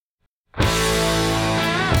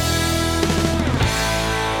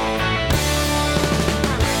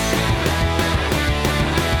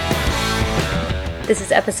This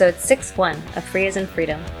is episode 6-1 of Free as in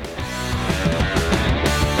Freedom.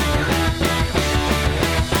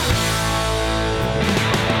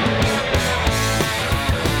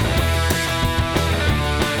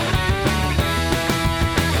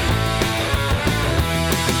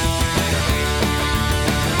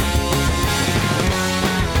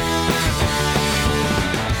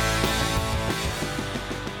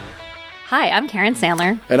 Hi, I'm Karen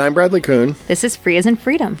Sandler. And I'm Bradley Kuhn. This is Free as in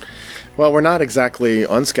Freedom. Well, we're not exactly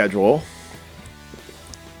on schedule,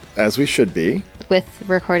 as we should be. With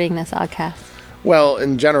recording this oddcast. Well,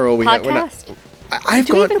 in general, Podcast? I've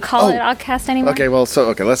Do we even call it oddcast anymore? Okay, well,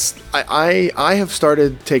 I have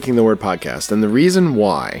started taking the word podcast, and the reason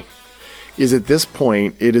why is at this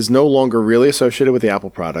point, it is no longer really associated with the Apple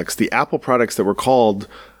products. The Apple products that were called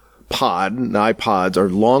Pod, the iPods, are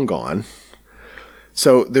long gone.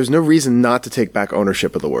 So there's no reason not to take back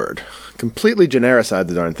ownership of the word. Completely genericize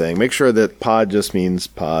the darn thing. Make sure that pod just means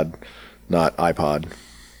pod, not iPod.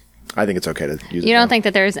 I think it's okay to use it. You don't think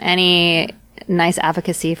that there's any nice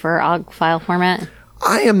advocacy for OGG file format?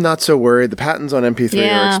 I am not so worried. The patents on MP3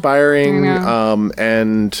 are expiring,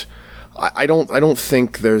 and I don't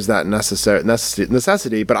think there's that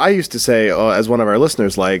necessity. But I used to say, as one of our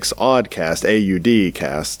listeners likes, Oddcast, A-U-D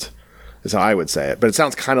cast. Is how I would say it, but it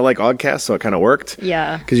sounds kind of like Oddcast, so it kind of worked.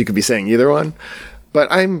 Yeah, because you could be saying either one.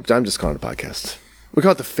 But I'm just calling it a podcast. We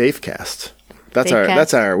call it the Faithcast. That's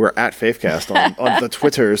our. We're at Faithcast on the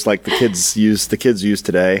Twitters like the kids use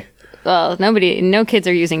today. Well, no kids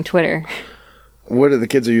are using Twitter. What are the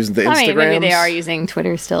kids are using? The Instagrams? I mean, maybe they are using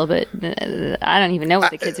Twitter still, but I don't even know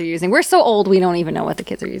what the kids are using. We're so old, we don't even know what the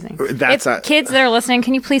kids are using. Kids that are listening,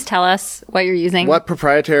 can you please tell us what you're using? What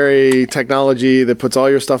proprietary technology that puts all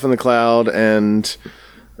your stuff in the cloud and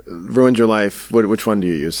ruins your life? Which one do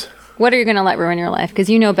you use? What are you going to let ruin your life? Because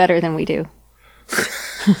you know better than we do.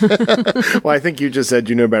 Well, I think you just said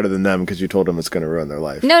you know better than them because you told them it's going to ruin their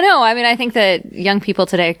life. No. I mean, I think that young people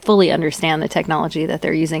today fully understand the technology that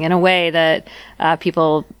they're using in a way that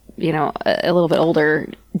people, a little bit older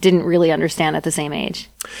didn't really understand at the same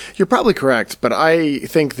age. You're probably correct, but I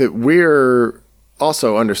think that we're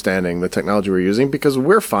also understanding the technology we're using because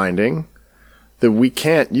we're finding that we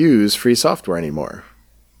can't use free software anymore.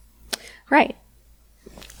 Right.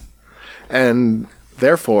 And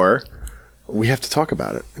therefore, we have to talk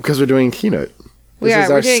about it because we're doing Keynote. We're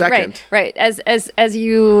doing second. Right. As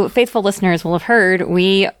you faithful listeners will have heard,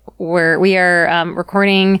 we are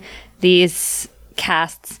recording these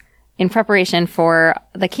casts in preparation for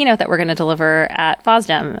the keynote that we're going to deliver at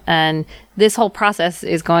FOSDEM. And this whole process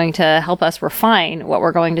is going to help us refine what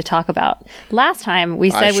we're going to talk about. Last time we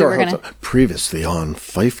said we were going to... Previously on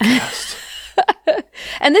Fifecast.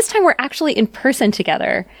 And this time we're actually in person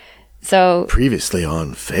together. So previously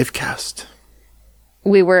on Fifecast.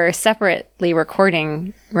 We were separately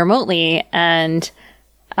recording remotely, and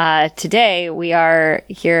today we are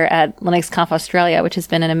here at LinuxConf Australia, which has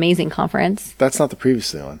been an amazing conference. That's not the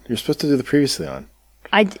previously on. You're supposed to do the previously on.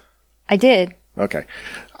 I did. Okay.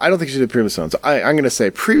 I don't think you should do previously on. So I'm going to say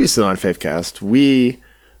previously on Fifecast, we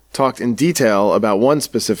talked in detail about one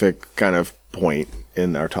specific kind of point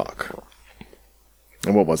in our talk.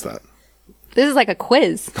 And what was that? This is like a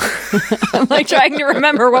quiz. I'm like trying to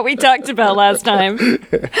remember what we talked about last time.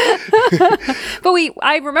 But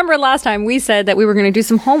I remember last time we said that we were going to do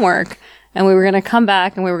some homework and we were going to come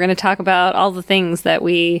back and we were going to talk about all the things that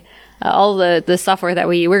all the software that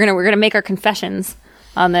we're going to make our confessions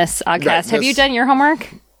on this podcast. Have you done your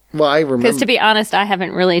homework? Well, I remember. Because to be honest, I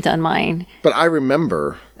haven't really done mine. But I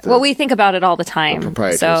remember. Well, we think about it all the time. The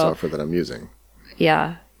proprietary software that I'm using.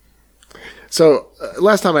 Yeah. So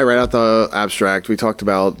last time I read out the abstract, we talked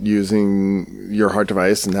about using your heart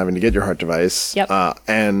device and having to get your heart device. Yep.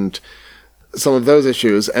 And some of those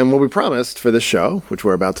issues. And what we promised for this show, which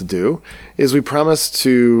we're about to do, is we promised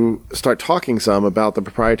to start talking some about the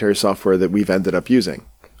proprietary software that we've ended up using.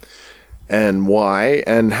 And why,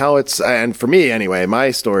 and how and for me anyway,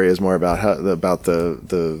 my story is more about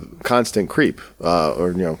the constant creep,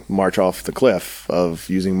 march off the cliff of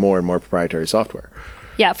using more and more proprietary software.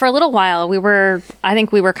 Yeah, for a little while, I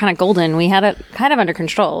think we were kind of golden. We had it kind of under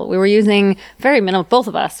control. We were using very minimal, both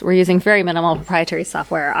of us were using very minimal proprietary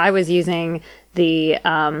software. I was using the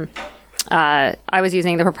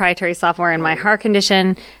proprietary software in my heart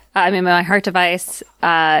condition, my heart device.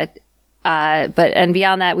 But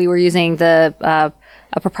beyond that, we were using a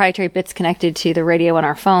proprietary bits connected to the radio on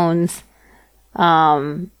our phones.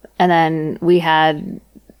 And then we had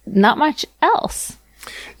not much else.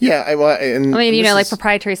 Yeah, like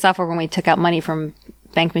proprietary software when we took out money from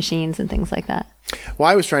bank machines and things like that. Well,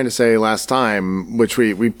 I was trying to say last time, which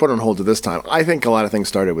we put on hold to this time, I think a lot of things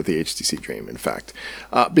started with the HTC Dream, in fact.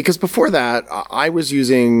 Because before that, I was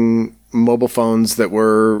using mobile phones that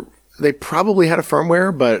they probably had a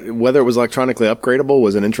firmware, but whether it was electronically upgradable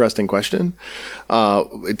was an interesting question.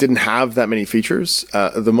 It didn't have that many features.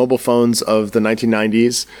 The mobile phones of the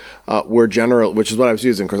 1990s were general, which is what I was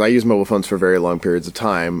using, because I used mobile phones for very long periods of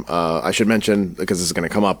time. I should mention, because this is going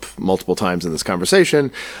to come up multiple times in this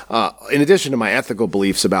conversation, in addition to my ethical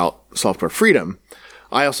beliefs about software freedom,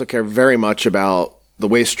 I also care very much about the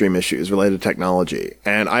waste stream issues related to technology.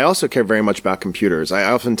 And I also care very much about computers. I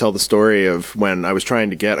often tell the story of when I was trying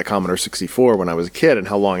to get a Commodore 64 when I was a kid and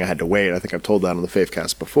how long I had to wait. I think I've told that on the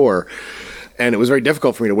Faithcast before. And it was very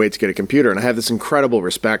difficult for me to wait to get a computer. And I have this incredible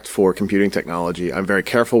respect for computing technology. I'm very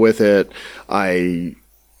careful with it. I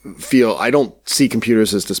don't see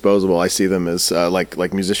computers as disposable. I see them as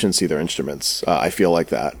like musicians see their instruments. I feel like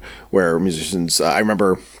that, where musicians, I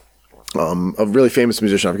remember a really famous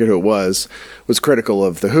musician, I forget who it was critical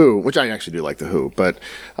of The Who, which I actually do like The Who, but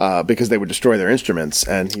because they would destroy their instruments.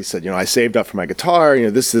 And he said, I saved up for my guitar.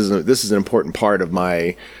 This is an important part of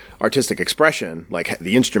my artistic expression, like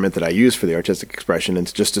the instrument that I use for the artistic expression, and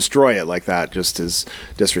to just destroy it like that just is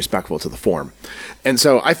disrespectful to the form. And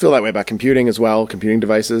so I feel that way about computing as well, computing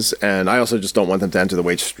devices, and I also just don't want them to enter the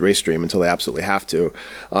waste stream until they absolutely have to.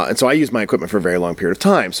 And so I used my equipment for a very long period of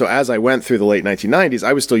time. So as I went through the late 1990s,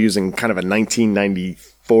 I was still using kind of a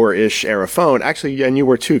 1994-ish era phone. Actually, and you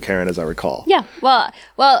were too, Karen, as I recall. Yeah. Well,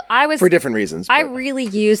 I was... For different reasons. I really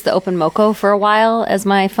used the OpenMoko for a while as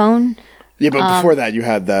my phone. Yeah, but before that, you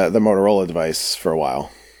had the Motorola device for a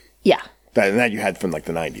while. Yeah. That you had from like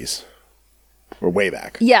the 90s. Or way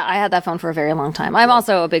back. Yeah, I had that phone for a very long time. I'm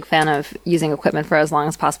also a big fan of using equipment for as long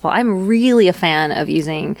as possible. I'm really a fan of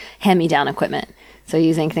using hand-me-down equipment. So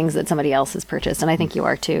using things that somebody else has purchased, and I think you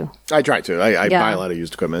are too. I try to. I buy a lot of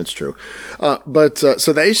used equipment, it's true. So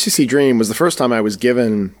the HTC Dream was the first time I was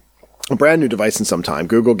given a brand new device in some time.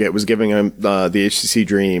 Google was giving him the HTC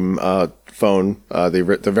Dream phone,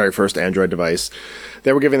 the very first Android device.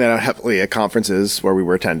 They were giving that out heavily at conferences where we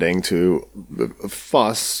were attending to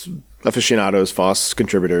FOSS aficionados, FOSS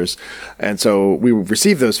contributors. And so we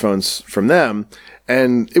received those phones from them.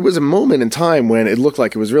 And it was a moment in time when it looked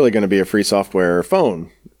like it was really going to be a free software phone.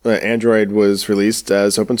 Android was released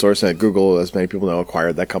as open source, and Google, as many people know,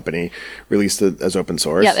 acquired that company, released it as open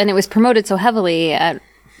source. Yeah, and it was promoted so heavily at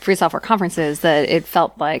free software conferences that it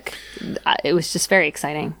felt like it was just very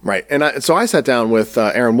exciting. Right. And so I sat down with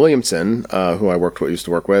Aaron Williamson, who I used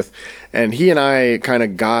to work with, and he and I kind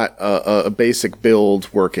of got a basic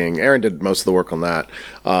build working. Aaron did most of the work on that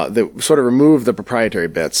sort of removed the proprietary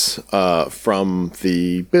bits from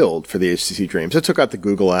the build for the HTC Dream. So it took out the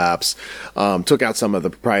Google apps, took out some of the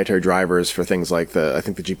proprietary drivers for things like I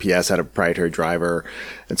think the GPS had a proprietary driver,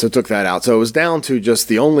 and so it took that out. So it was down to just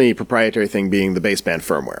the only proprietary thing being the baseband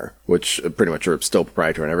firmware, which pretty much are still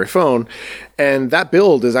proprietary on every phone. And that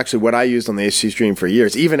build is actually what I used on the HTC Dream for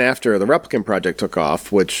years, even after the Replicant project took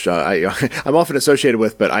off, which I'm often associated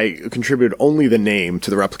with, but I contributed only the name to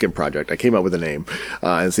the Replicant project. I came up with a name.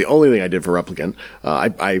 And it's the only thing I did for Replicant.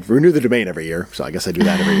 I renew the domain every year, so I guess I do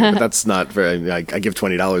that every year. But that's not very. I give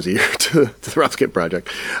 $20 a year to the Replicant project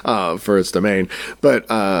for its domain. But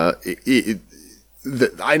I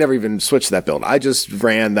never even switched that build. I just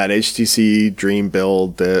ran that HTC Dream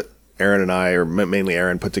build that Aaron and I, or mainly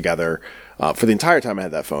Aaron, put together for the entire time I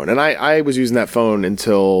had that phone. And I was using that phone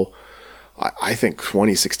until I think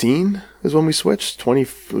 2016 is when we switched. 20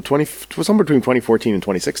 somewhere between 2014 and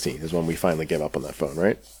 2016 is when we finally gave up on that phone,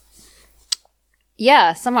 right?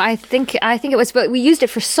 Yeah, I think it was, but we used it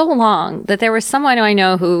for so long that there was someone I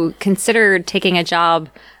know who considered taking a job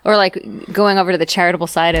or like going over to the charitable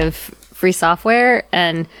side of free software,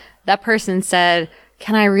 and that person said,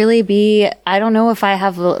 "Can I really be? I don't know if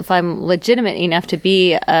I'm legitimate enough to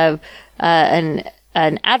be an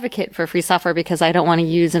advocate for free software because I don't want to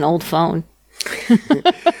use an old phone."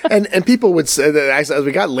 and people would say that as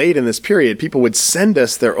we got late in this period, people would send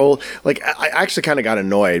us their old, like, I actually kind of got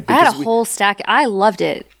annoyed. Because I had a whole stack. I loved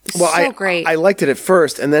it. Great. I liked it at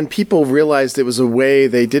first, and then people realized it was a way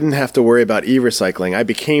they didn't have to worry about e-recycling. I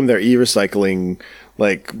became their e-recycling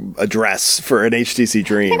address for an HTC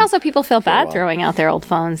Dream. I think also people feel bad throwing out their old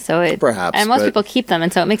phones, perhaps, and most people keep them,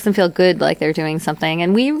 and so it makes them feel good, like they're doing something.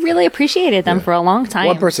 And we really appreciated them for a long time.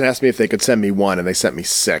 One person asked me if they could send me one, and they sent me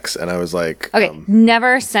 6, and I was like, "Okay,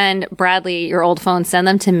 never send Bradley your old phone. Send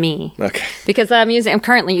them to me." Okay, because I'm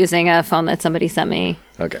currently using a phone that somebody sent me.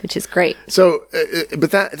 Okay. Which is great. So,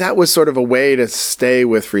 but that was sort of a way to stay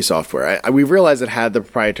with free software. We realized it had the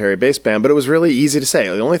proprietary baseband, but it was really easy to say.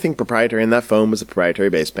 The only thing proprietary in that phone was the proprietary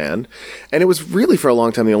proprietary baseband. And it was really for a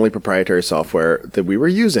long time the only proprietary software that we were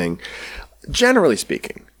using, generally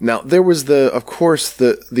speaking. Now, there was of course,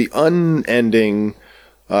 the unending,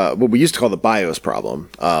 what we used to call the BIOS problem.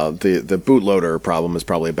 The bootloader problem is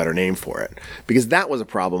probably a better name for it, because that was a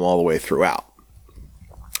problem all the way throughout.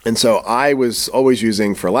 And so I was always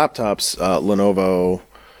using for laptops, Lenovo,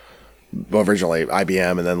 well, originally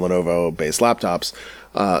IBM and then Lenovo-based laptops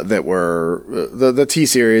that were the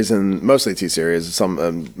T-Series and mostly T-Series.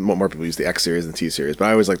 Some more people use the X-Series than T-Series, but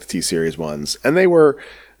I always liked the T-Series ones. And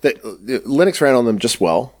Linux ran on them just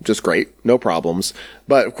just great, no problems.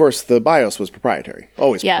 But of course, the BIOS was proprietary,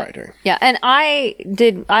 always proprietary. Yeah, and I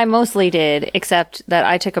mostly did, except that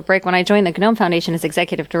I took a break when I joined the GNOME Foundation as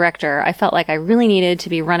executive director. I felt like I really needed to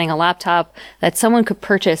be running a laptop that someone could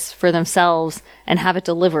purchase for themselves and have it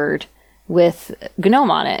delivered with GNOME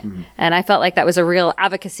on it. Mm-hmm. And I felt like that was a real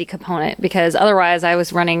advocacy component, because otherwise I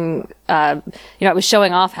was running, I was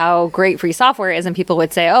showing off how great free software is, and people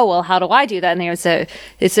would say, oh, well, how do I do that? And then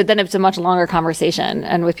it's a much longer conversation.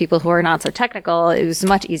 And with people who are not so technical, it was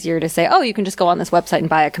much easier to say, oh, you can just go on this website and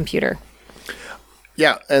buy a computer.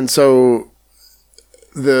 Yeah. And so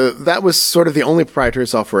that was sort of the only proprietary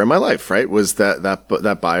software in my life, right? Was that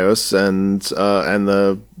BIOS and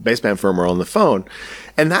the baseband firmware on the phone.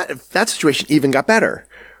 And that situation even got better,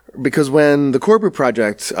 because when the Coreboot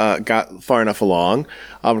project got far enough along,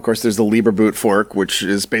 of course, there's the LibreBoot fork, which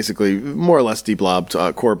is basically more or less deblobbed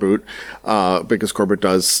Coreboot, because Coreboot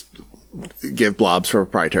does give blobs for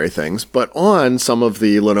proprietary things. But on some of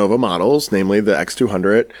the Lenovo models, namely the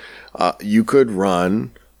X200, you could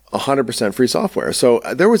run 100% free software. So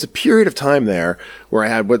there was a period of time there where I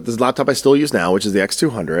had this laptop I still use now, which is the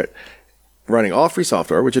X200, running all free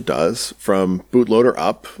software, which it does, from bootloader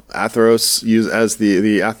up. Atheros as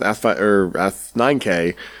the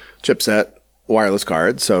Ath9K chipset wireless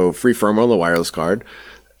card, so free firmware on the wireless card,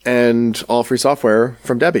 and all free software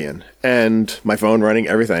from Debian, and my phone running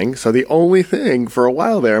everything. So the only thing for a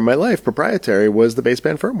while there in my life proprietary was the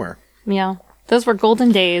baseband firmware. Yeah, those were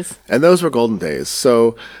golden days. And those were golden days.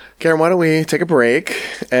 So, Karen, why don't we take a break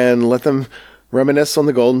and let them reminisce on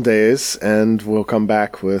the golden days, and we'll come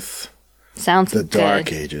back with Sounds the good.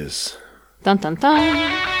 Dark Ages. Dun dun dun.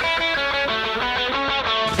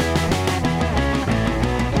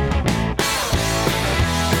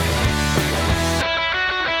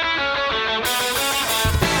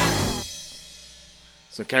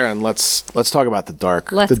 So, Karen, let's talk about the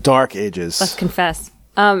Dark Ages. Let's confess.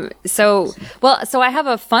 So I have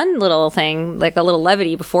a fun little thing, like a little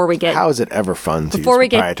levity before we get. How is it ever fun to use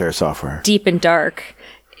proprietary software? Deep and dark.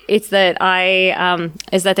 It's that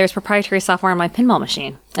there's proprietary software on my pinball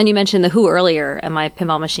machine. And you mentioned the Who earlier, and my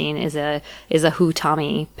pinball machine is a Who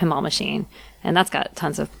Tommy pinball machine, and that's got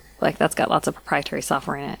lots of proprietary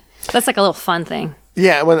software in it. That's like a little fun thing.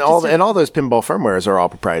 Yeah, all those pinball firmwares are all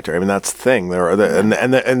proprietary. I mean, that's the thing.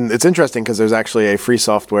 And it's interesting because there's actually a free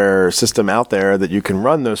software system out there that you can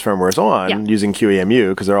run those firmwares on using QEMU,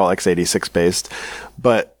 because they're all x86 based.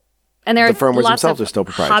 But and there the firmwares themselves are still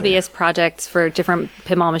proprietary. Hobbyist projects for different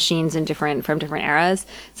pinball machines and from different eras.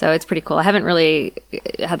 So it's pretty cool. I haven't really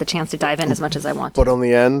had the chance to dive in as much as I want to. But on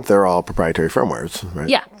the end, they're all proprietary firmwares, right?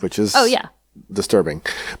 Yeah. Which is disturbing,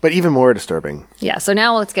 but even more disturbing. Yeah. So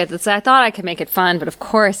now let's get this. I thought I could make it fun, but of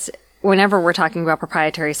course, whenever we're talking about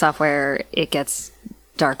proprietary software, it gets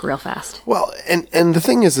dark real fast. Well, and the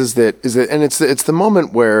thing is that and it's the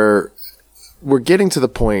moment where we're getting to the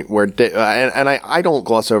point where, and I don't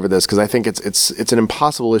gloss over this because I think it's an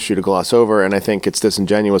impossible issue to gloss over, and I think it's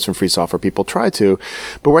disingenuous when free software people try to,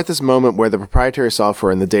 but we're at this moment where the proprietary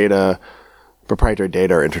software and the proprietary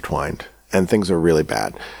data are intertwined, and things are really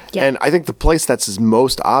bad. Yeah. And I think the place that's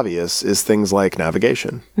most obvious is things like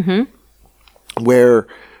navigation, where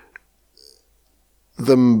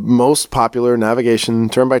the most popular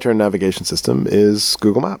turn-by-turn navigation system is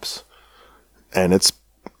Google Maps, and it's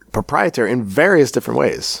proprietary in various different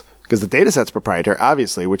ways, because the data set's proprietary,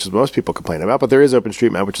 obviously, which is most people complain about, but there is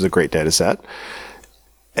OpenStreetMap, which is a great data set.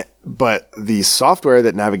 But the software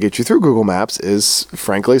that navigates you through Google Maps is,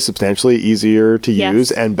 frankly, substantially easier to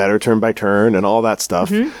use and better turn by turn and all that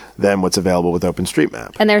stuff than what's available with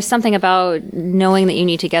OpenStreetMap. And there's something about knowing that you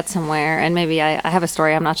need to get somewhere. And maybe I have a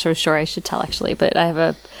story I'm not so sure I should tell, actually, but I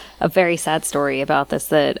have a very sad story about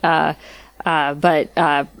this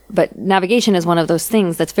but navigation is one of those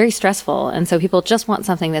things that's very stressful. And so people just want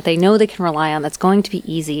something that they know they can rely on, that's going to be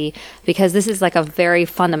easy, because this is like a very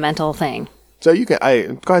fundamental thing. So go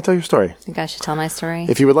ahead, tell your story. I think I should tell my story.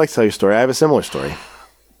 If you would like to tell your story, I have a similar story.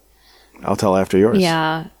 I'll tell after yours.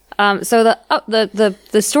 Yeah. So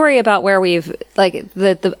the story about where we've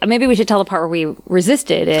maybe we should tell the part where we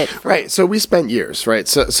resisted it. Right. So we spent years, right?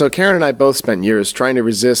 So Karen and I both spent years trying to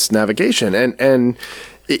resist navigation, and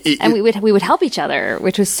we would help each other,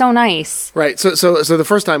 which was so nice. Right. So the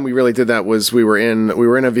first time we really did that was we were in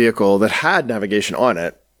a vehicle that had navigation on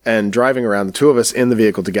it, and driving around, the two of us in the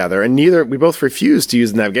vehicle together, and we both refused to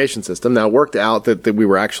use the navigation system. Now, it worked out that we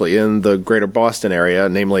were actually in the greater Boston area,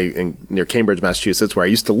 namely near Cambridge, Massachusetts, where I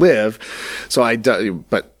used to live. So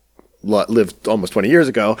but lived almost 20 years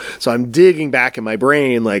ago. So I'm digging back in my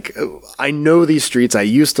brain, like, I know these streets. I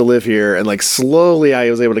used to live here. And like slowly I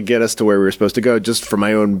was able to get us to where we were supposed to go just from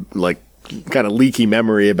my own, like, kind of leaky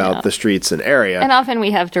memory about the streets and area. And often we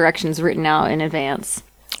have directions written out in advance.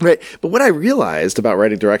 Right. But what I realized about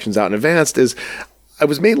writing directions out in advance is I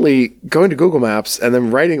was mainly going to Google Maps and then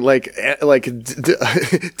writing like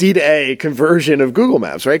D to A conversion of Google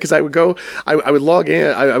Maps, right? Because I would log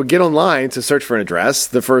in, I would get online to search for an address.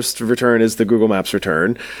 The first return is the Google Maps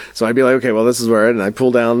return. So I'd be like, okay, well, this is where it, and I pull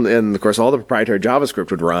down, and of course, all the proprietary JavaScript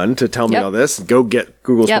would run to tell me all this, go get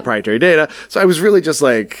Google's proprietary data. So I was really just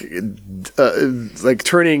like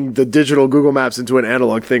turning the digital Google Maps into an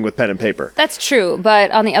analog thing with pen and paper. That's true. But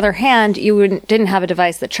on the other hand, you didn't have a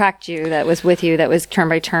device that tracked you, that was with you, that was turn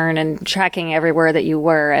by turn and tracking everywhere that you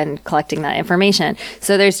were and collecting that information.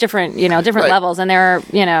 So there's different levels, and there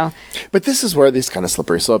are, But this is where these kind of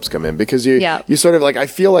slippery slopes come in, because you sort of like, I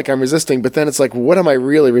feel like I'm resisting, but then it's like, what am I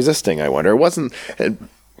really resisting? I wonder. It wasn't.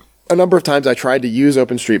 A number of times I tried to use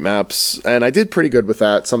OpenStreetMaps, and I did pretty good with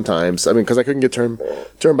that sometimes. I mean, because I couldn't get turn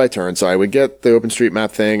by turn. So I would get the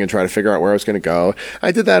OpenStreetMap thing and try to figure out where I was going to go.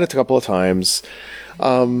 I did that a couple of times.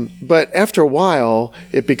 But after a while,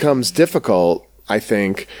 it becomes difficult, I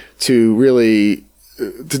think, to really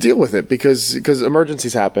to deal with it because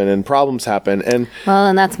emergencies happen and problems happen. And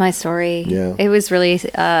that's my story. Yeah. It was really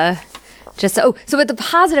but the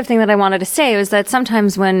positive thing that I wanted to say was that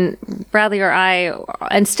sometimes when Bradley or I,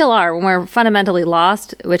 and still are, when we're fundamentally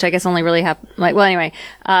lost, which I guess only really happen,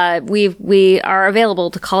 we are available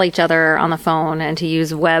to call each other on the phone and to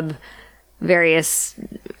use various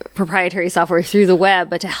proprietary software through the web,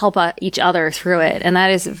 but to help each other through it. And that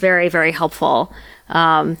is very, very helpful.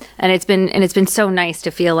 And it's been so nice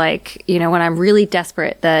to feel like, when I'm really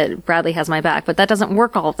desperate, that Bradley has my back, but that doesn't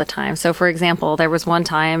work all of the time. So for example, there was one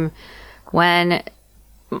time when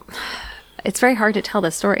it's very hard to tell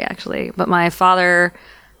this story actually, but my father,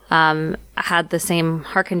 had the same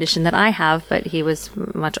heart condition that I have, but he was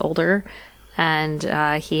much older. And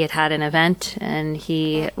he had an event, and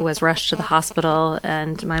he was rushed to the hospital,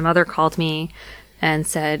 and my mother called me and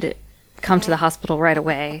said, come to the hospital right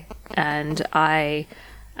away. And I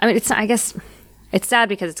guess it's sad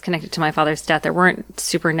because it's connected to my father's death. There weren't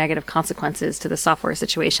super negative consequences to the software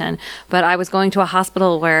situation, but I was going to a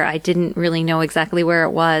hospital where I didn't really know exactly where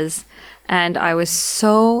it was. And I was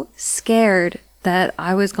so scared that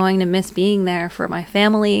I was going to miss being there for my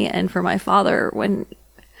family and for my father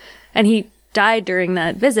and he died during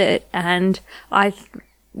that visit, and I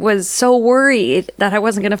was so worried that I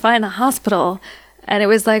wasn't going to find the hospital. And it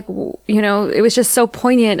was like, it was just so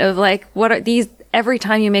poignant of like, what are these, every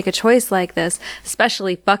time you make a choice like this,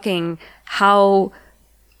 especially bucking how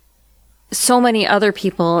so many other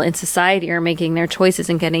people in society are making their choices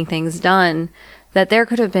and getting things done, that there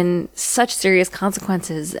could have been such serious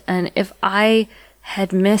consequences. And if I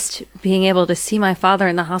had missed being able to see my father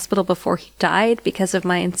in the hospital before he died because of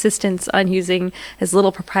my insistence on using as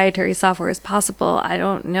little proprietary software as possible, I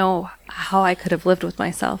don't know how I could have lived with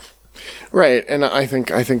myself. Right. And I think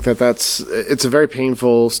that it's a very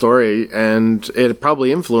painful story, and it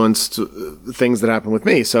probably influenced things that happened with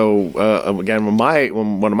me. So, again,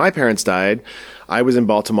 when one of my parents died, I was in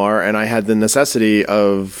Baltimore, and I had the necessity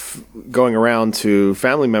of going around to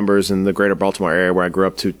family members in the greater Baltimore area where I grew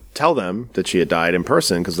up to tell them that she had died in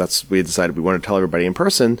person, because we had decided we wanted to tell everybody in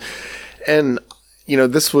person. And,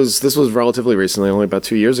 this was relatively recently, only about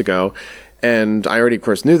 2 years ago. And I already, of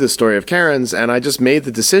course, knew the story of Karen's, and I just made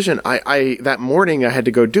the decision. That morning I had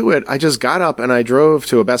to go do it. I just got up and I drove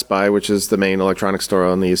to a Best Buy, which is the main electronics store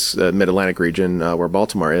on the Mid-Atlantic region where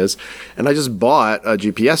Baltimore is. And I just bought a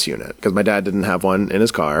GPS unit because my dad didn't have one in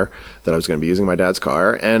his car that I was going to be using, my dad's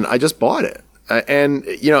car. And I just bought it. And,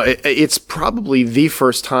 it's probably the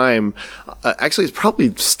first time, actually, it's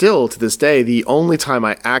probably still to this day, the only time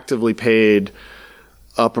I actively paid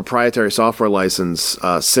a proprietary software license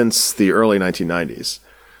since the early 1990s.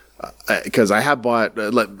 Because I have bought,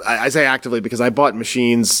 I say actively because I bought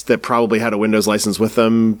machines that probably had a Windows license with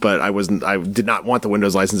them, but I did not want the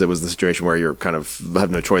Windows license. It was the situation where you're kind of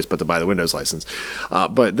have no choice but to buy the Windows license.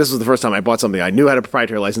 But this was the first time I bought something I knew had a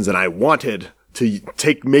proprietary license and I wanted to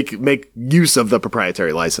make use of the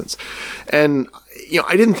proprietary license. And,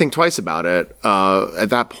 I didn't think twice about it, at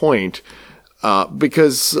that point.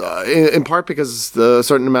 Because, in part because the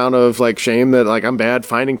certain amount of like shame that like I'm bad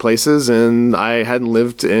finding places, and I hadn't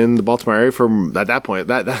lived in the Baltimore area at that point.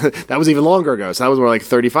 That was even longer ago. So that was more like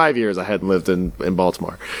 35 years I hadn't lived in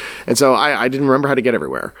Baltimore. And so I didn't remember how to get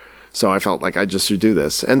everywhere. So I felt like I just should do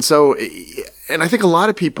this. And so, and I think a lot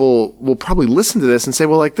of people will probably listen to this and say,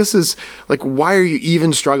 well, like, this is like, why are you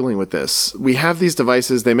even struggling with this? We have these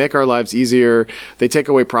devices. They make our lives easier. They take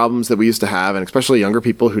away problems that we used to have. And especially younger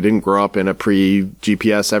people who didn't grow up in a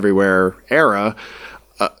pre-GPS everywhere era,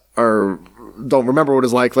 or don't remember what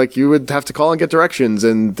it's like you would have to call and get directions.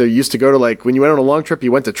 And they used to go to like, when you went on a long trip,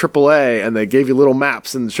 you went to AAA and they gave you little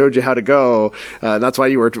maps and showed you how to go. That's why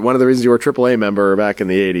you were one of the reasons you were a AAA member back in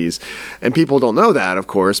the 80s. And people don't know that, of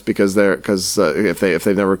course, because if they've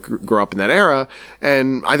never grew up in that era.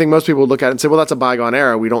 And I think most people would look at it and say, well, that's a bygone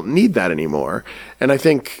era. We don't need that anymore. And I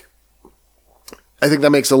think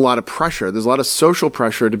that makes a lot of pressure. There's a lot of social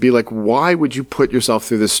pressure to be like, why would you put yourself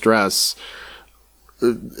through this stress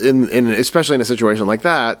especially in a situation like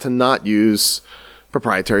that, to not use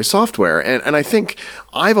proprietary software. And I think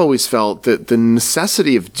I've always felt that the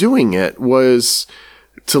necessity of doing it was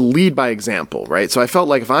to lead by example, right? So I felt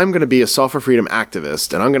like if I'm going to be a software freedom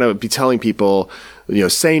activist and I'm going to be telling people,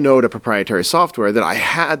 say no to proprietary software, that I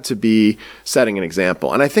had to be setting an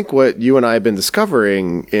example. And I think what you and I have been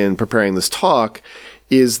discovering in preparing this talk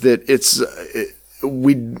is that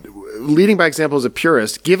leading by example as a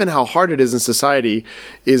purist, given how hard it is in society,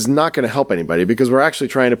 is not going to help anybody, because we're actually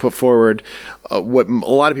trying to put forward what a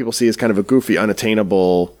lot of people see as kind of a goofy,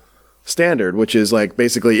 unattainable standard, which is like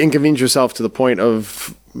basically inconvenience yourself to the point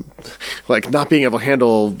of like not being able to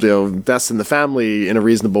handle deaths in the family in a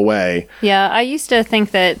reasonable way. Yeah, I used to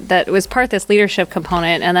think that it was part this leadership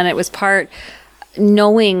component, and then it was part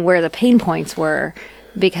knowing where the pain points were,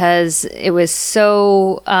 because it was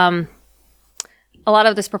so a lot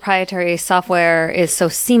of this proprietary software is so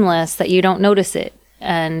seamless that you don't notice it,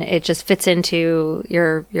 and it just fits into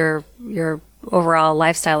your overall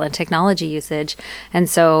lifestyle and technology usage. And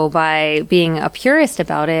so by being a purist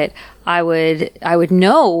about it, I would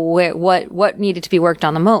know what needed to be worked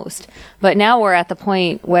on the most. But now we're at the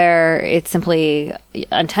point where it's simply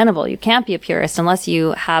untenable. You can't be a purist unless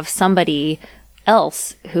you have somebody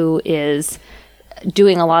else who is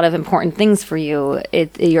doing a lot of important things for you.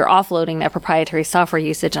 You're offloading that proprietary software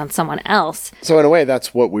usage on someone else. So in a way,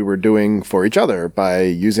 that's what we were doing for each other by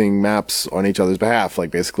using maps on each other's behalf.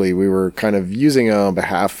 Like basically we were kind of using it on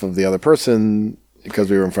behalf of the other person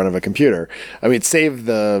because we were in front of a computer. I mean, it saved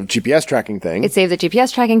the GPS tracking thing.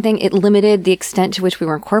 It limited the extent to which we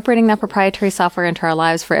were incorporating that proprietary software into our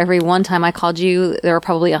lives. For every one time I called you, there were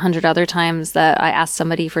probably 100 other times that I asked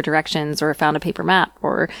somebody for directions or found a paper map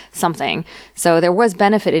or something. So there was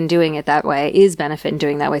benefit in doing it that way,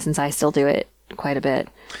 since I still do it quite a bit.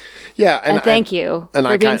 Yeah, and thank you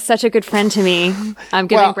for being such a good friend to me. I'm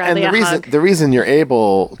giving Bradley a hug. The reason you're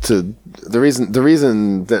able to, the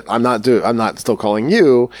reason that I'm not still calling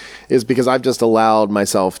you is because I've just allowed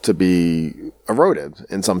myself to be eroded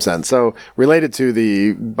in some sense. So related to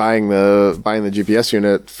the buying the GPS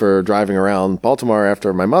unit for driving around Baltimore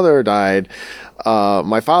after my mother died,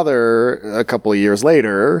 my father, a couple of years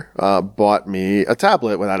later, bought me a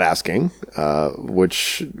tablet without asking,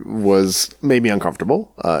 which made me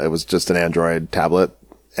uncomfortable. It was just an Android tablet,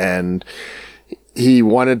 and he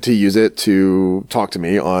wanted to use it to talk to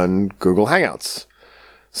me on Google Hangouts.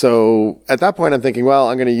 So at that point, I'm thinking, well,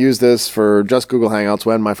 I'm going to use this for just Google Hangouts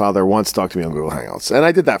when my father wants to talk to me on Google Hangouts. And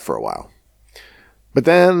I did that for a while. But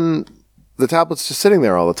then the tablet's just sitting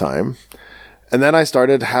there all the time. And then I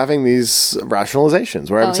started having these rationalizations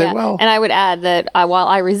where I would say, well... And I would add that while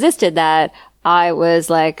I resisted that, I was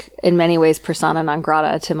like, in many ways, persona non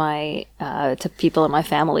grata to people in my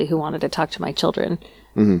family who wanted to talk to my children.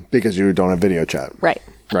 Mm-hmm. Because you don't have video chat. Right.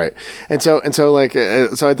 Right. And so at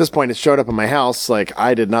this point, it showed up in my house. Like,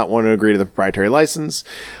 I did not want to agree to the proprietary license.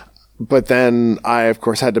 But then I, of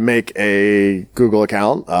course, had to make a Google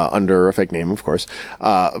account under a fake name, of course,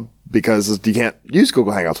 because you can't use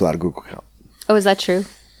Google Hangouts without a Google account. Oh, is that true?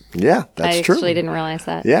 Yeah, that's true. I actually didn't realize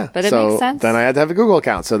that. Yeah. But it makes sense. Then I had to have a Google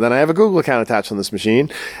account. So then I have a Google account attached on this machine.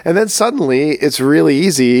 And then suddenly it's really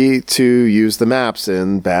easy to use the maps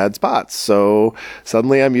in bad spots. So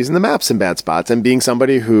suddenly I'm using the maps in bad spots. And being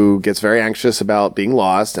somebody who gets very anxious about being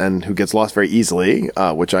lost and who gets lost very easily,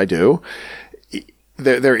 which I do,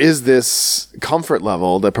 there is this comfort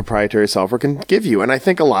level that proprietary software can give you. And I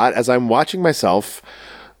think a lot as I'm watching myself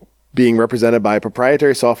being represented by a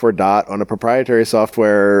proprietary software dot on a proprietary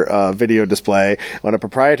software video display on a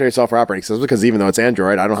proprietary software operating system, because even though it's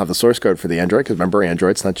Android, I don't have the source code for the Android, because remember,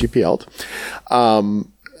 Android's not GPL'd.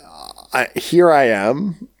 Here I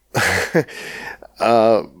am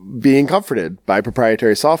being comforted by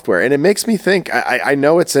proprietary software. And it makes me think, I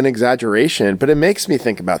know it's an exaggeration, but it makes me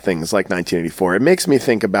think about things like 1984. It makes me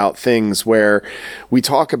think about things where we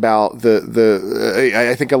talk about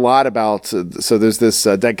I think a lot about, so there's this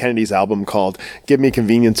Dead Kennedys album called Give Me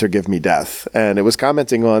Convenience or Give Me Death. And it was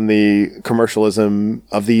commenting on the commercialism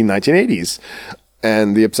of the 1980s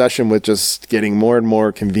and the obsession with just getting more and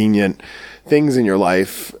more convenient things in your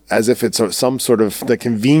life, as if it's some sort of, the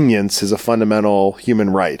convenience is a fundamental human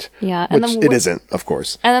right. Yeah. Which it isn't, of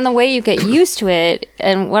course. And then the way you get used to it,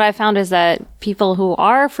 and what I found is that people who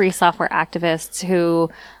are free software activists who,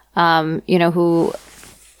 who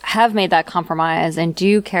have made that compromise and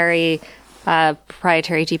do carry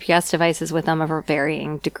proprietary GPS devices with them of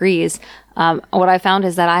varying degrees. What I found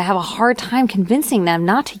is that I have a hard time convincing them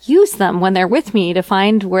not to use them when they're with me to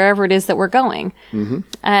find wherever it is that we're going. Mm-hmm.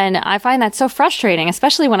 And I find that so frustrating,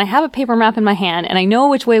 especially when I have a paper map in my hand and I know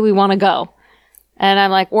which way we want to go. And I'm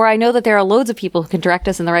like, or I know that there are loads of people who can direct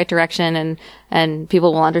us in the right direction and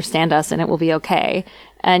people will understand us and it will be okay.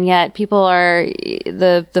 And yet people are,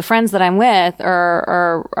 the friends that I'm with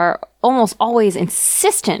are almost always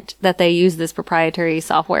insistent that they use this proprietary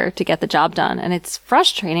software to get the job done. And it's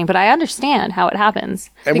frustrating, but I understand how it happens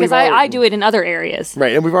because I do it in other areas.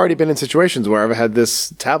 Right. And we've already been in situations where I've had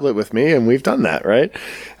this tablet with me and we've done that, right?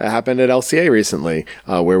 It happened at LCA recently,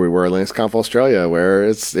 where we were in LinuxConf Australia, where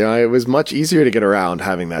it was much easier to get around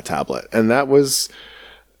having that tablet. And that was,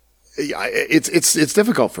 it's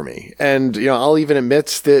difficult for me. And, I'll even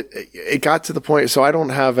admit that it got to the point, so I don't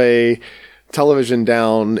have a television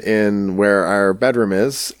down in where our bedroom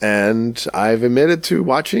is, and I've admitted to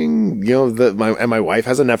watching, my wife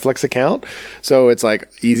has a Netflix account, so it's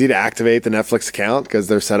like easy to activate the Netflix account because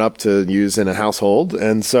they're set up to use in a household.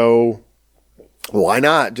 And so why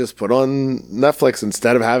not just put on Netflix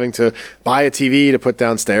instead of having to buy a TV to put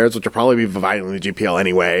downstairs, which will probably be violating the GPL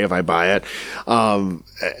anyway if I buy it,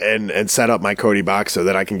 and set up my Kodi box so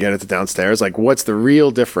that I can get it to downstairs. Like, what's the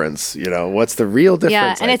real difference? What's the real difference?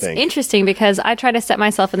 Yeah, and it's interesting because I try to set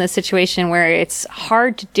myself in this situation where it's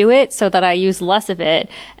hard to do it so that I use less of it.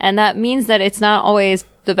 And that means that it's not always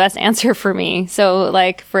the best answer for me. So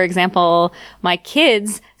like, for example, my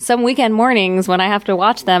kids, some weekend mornings when I have to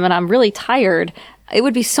watch them and I'm really tired, it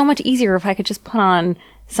would be so much easier if I could just put on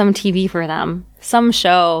some TV for them, some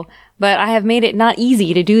show, but I have made it not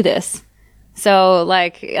easy to do this. So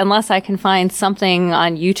like, unless I can find something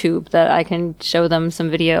on YouTube that I can show them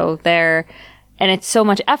some video there, and it's so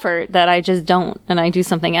much effort that I just don't, and I do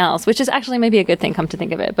something else, which is actually maybe a good thing, come to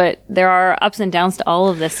think of it. But there are ups and downs to all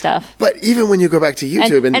of this stuff. But even when you go back to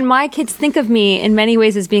YouTube... And my kids think of me in many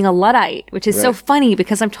ways as being a Luddite, which is so funny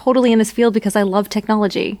because I'm totally in this field because I love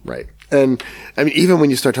technology. Right. And I mean, even when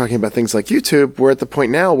you start talking about things like YouTube, we're at the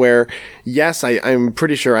point now where, yes, I'm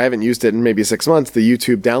pretty sure I haven't used it in maybe 6 months. The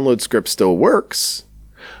YouTube download script still works.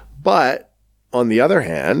 But on the other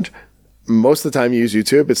hand, most of the time you use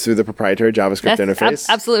YouTube, it's through the proprietary JavaScript interface.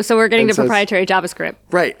 Absolutely. So we're getting to proprietary JavaScript.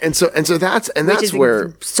 Right. And so that's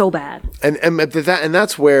where so bad. And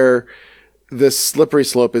that's where the slippery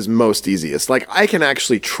slope is most easiest. Like, I can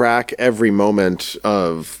actually track every moment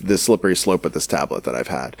of the slippery slope with this tablet that I've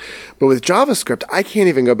had. But with JavaScript, I can't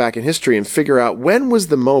even go back in history and figure out when was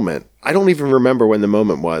the moment. I don't even remember when the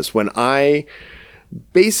moment was when I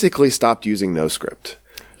basically stopped using NoScript.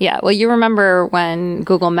 Yeah, well, you remember when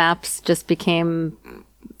Google Maps just became...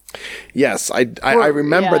 Yes, I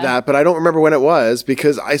remember that, but I don't remember when it was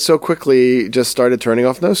because I so quickly just started turning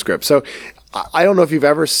off NoScript. So I don't know if you've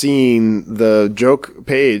ever seen the joke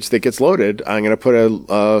page that gets loaded. I'm going to put a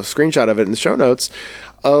screenshot of it in the show notes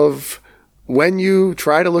of when you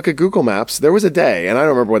try to look at Google Maps. There was a day, and I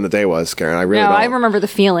don't remember when the day was, Karen. I really don't. I remember the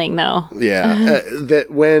feeling, though. Yeah, that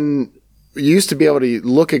when you used to be able to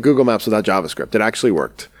look at Google Maps without JavaScript, it actually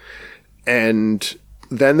worked. And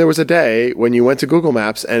then there was a day when you went to Google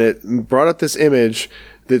Maps and it brought up this image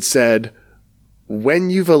that said,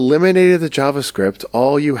 when you've eliminated the JavaScript,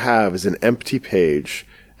 all you have is an empty page,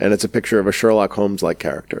 and it's a picture of a Sherlock Holmes-like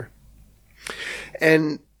character.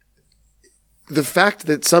 And the fact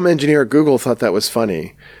that some engineer at Google thought that was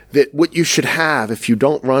funny, that what you should have if you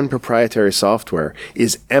don't run proprietary software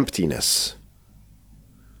is emptiness.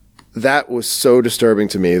 That was so disturbing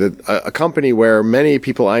to me, that a company where many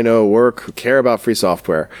people I know work who care about free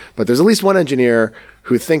software, but there's at least one engineer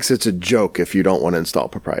who thinks it's a joke if you don't want to install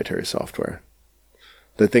proprietary software,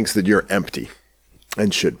 that thinks that you're empty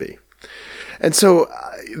and should be. And so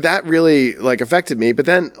that really like affected me. But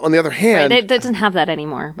then on the other hand, It doesn't have that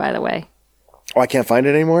anymore, by the way. oh, I can't find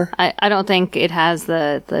it anymore. I don't think it has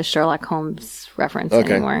the Sherlock Holmes reference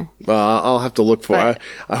anymore. I'll have to look for it.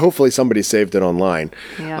 Hopefully somebody saved it online,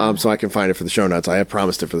 Yeah. so I can find it for the show notes. I have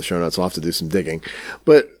promised it for the show notes. I'll have to do some digging.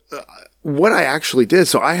 But what I actually did,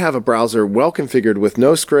 so I have a browser well configured with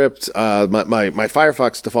no script. My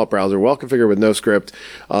Firefox default browser well configured with no script,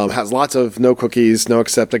 has lots of no cookies, no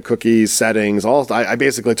accepted cookies settings. I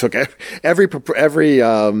basically took every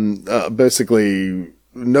basically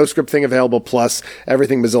no script thing available, plus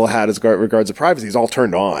everything Mozilla had as regards to privacy is all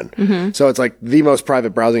turned on. So it's like the most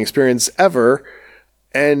private browsing experience ever.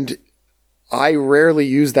 And I rarely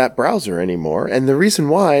use that browser anymore. And the reason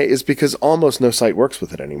why is because almost no site works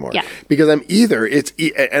with it anymore. Yeah. Because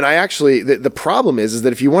and I actually, the problem is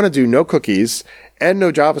that if you want to do no cookies and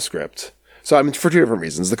no JavaScript, so I mean, for two different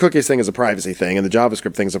reasons. The cookies thing is a privacy thing, and the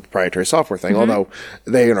JavaScript thing is a proprietary software thing, although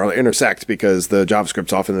they intersect because the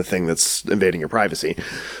JavaScript's often the thing that's invading your privacy.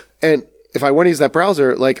 And if I want to use that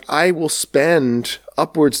browser, like I will spend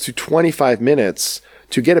upwards to 25 minutes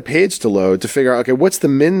to get a page to load to figure out, okay, what's the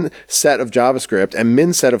min set of JavaScript and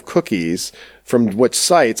min set of cookies from which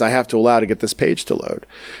sites I have to allow to get this page to load.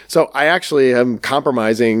 So I actually am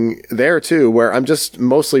compromising there too, where I'm just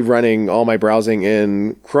mostly running all my browsing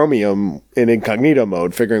in Chromium in incognito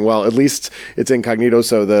mode, figuring, well, at least it's incognito,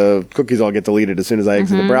 so the cookies all get deleted as soon as I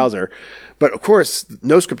exit the browser. But of course,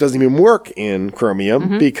 NoScript doesn't even work in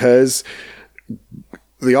Chromium because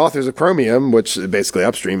the authors of Chromium, which basically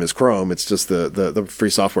upstream is Chrome, it's just the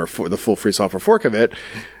free software, the full free software fork of it,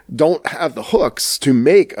 don't have the hooks to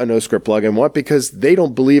make a NoScript plugin. What? Because they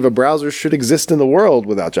don't believe a browser should exist in the world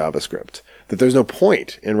without JavaScript. That there's no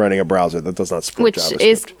point in running a browser that does not support JavaScript. Which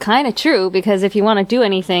is kind of true, because if you want to do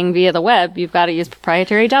anything via the web, you've got to use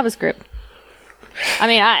proprietary JavaScript. I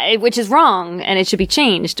mean, which is wrong, and it should be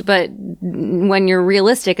changed. But when you're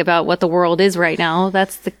realistic about what the world is right now,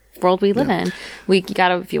 that's the world we live in.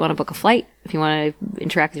 If you want to book a flight, if you want to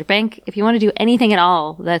interact with your bank, if you want to do anything at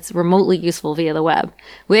all that's remotely useful via the web,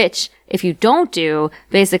 which if you don't do,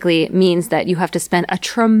 basically means that you have to spend a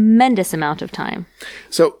tremendous amount of time.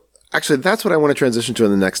 So actually, that's what I want to transition to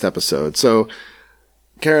in the next episode. So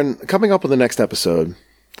Karen, coming up with the next episode,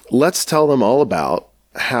 let's tell them all about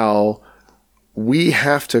how we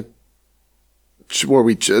have to, or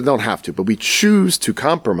we don't have to, but we choose to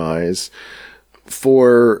compromise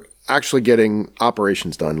for actually getting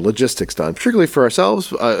operations done, logistics done, particularly for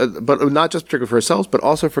ourselves, but not just particularly for ourselves, but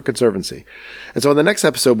also for Conservancy. And so in the next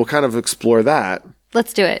episode, we'll kind of explore that.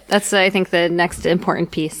 Let's do it. That's, I think, the next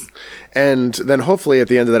important piece. And then hopefully at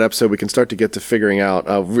the end of that episode, we can start to get to figuring out,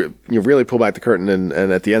 really pull back the curtain. And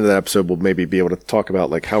at the end of that episode, we'll maybe be able to talk about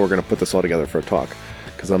like how we're going to put this all together for a talk.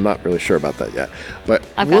 Because I'm not really sure about that yet. But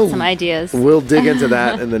I've got some ideas. We'll dig into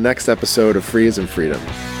that in the next episode of Free as in Freedom.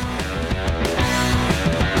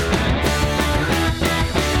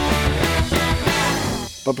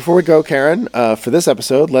 But before we go, Karen, for this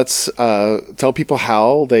episode, let's tell people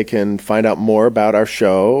how they can find out more about our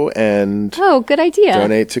show and good idea.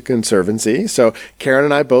 Donate to Conservancy. So Karen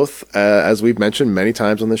and I both, as we've mentioned many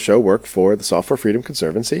times on the show, work for the Software Freedom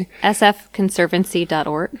Conservancy.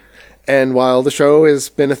 sfconservancy.org. And while the show has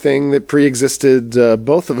been a thing that pre-existed, not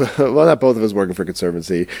both of us working for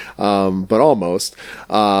Conservancy, but almost,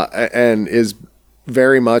 and is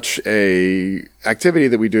very much a activity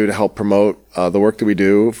that we do to help promote the work that we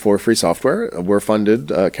do for free software. We're funded,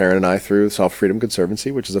 Karen and I, through Software Freedom Conservancy,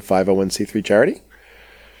 which is a 501c3 charity.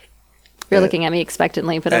 You're looking at me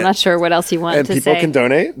expectantly, but I'm not sure what else you want to say. And people can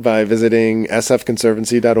donate by visiting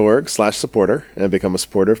sfconservancy.org/supporter and become a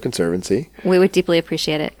supporter of Conservancy. We would deeply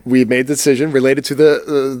appreciate it. We made the decision related to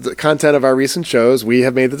the content of our recent shows. We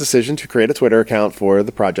have made the decision to create a Twitter account for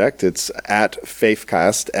the project. It's at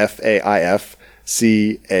Faifcast, FAIFCAST.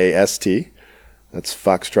 That's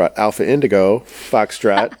Foxtrot Alpha Indigo,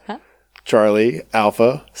 Foxtrot Charlie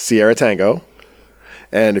Alpha Sierra Tango.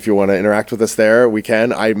 And if you want to interact with us there, we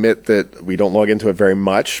can. I admit that we don't log into it very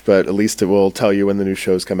much, but at least it will tell you when the new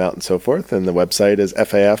shows come out and so forth. And the website is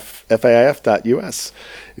faif.us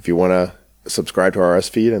if you want to subscribe to our RSS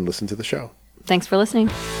feed and listen to the show. Thanks for listening.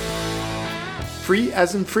 Free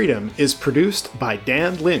as in Freedom is produced by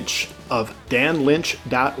Dan Lynch of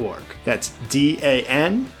danlynch.org. That's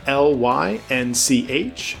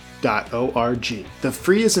DANLYNCH.org. The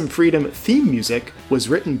Free as in Freedom theme music was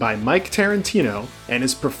written by Mike Tarantino and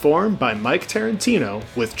is performed by Mike Tarantino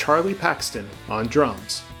with Charlie Paxton on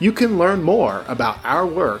drums. You can learn more about our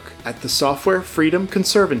work at the Software Freedom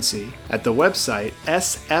Conservancy at the website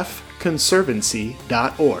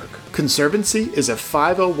sfconservancy.org. Conservancy is a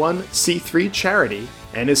 501c3 charity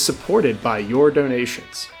and is supported by your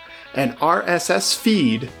donations. An RSS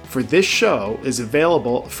feed for this show is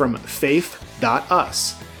available from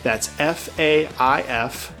faith.us. That's faif.us.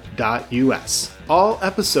 All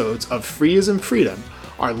episodes of Freeism Freedom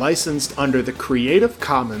are licensed under the Creative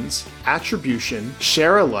Commons Attribution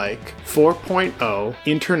Share-alike 4.0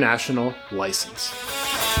 International License.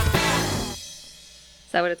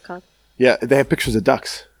 Is that what it's called? Yeah, they have pictures of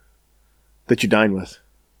ducks that you dine with.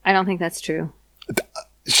 I don't think that's true.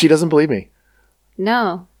 She doesn't believe me.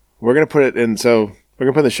 No. We're going to put it in, so we're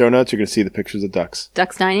going to put in the show notes. You're going to see the pictures of ducks.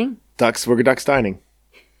 Ducks dining? We're ducks dining.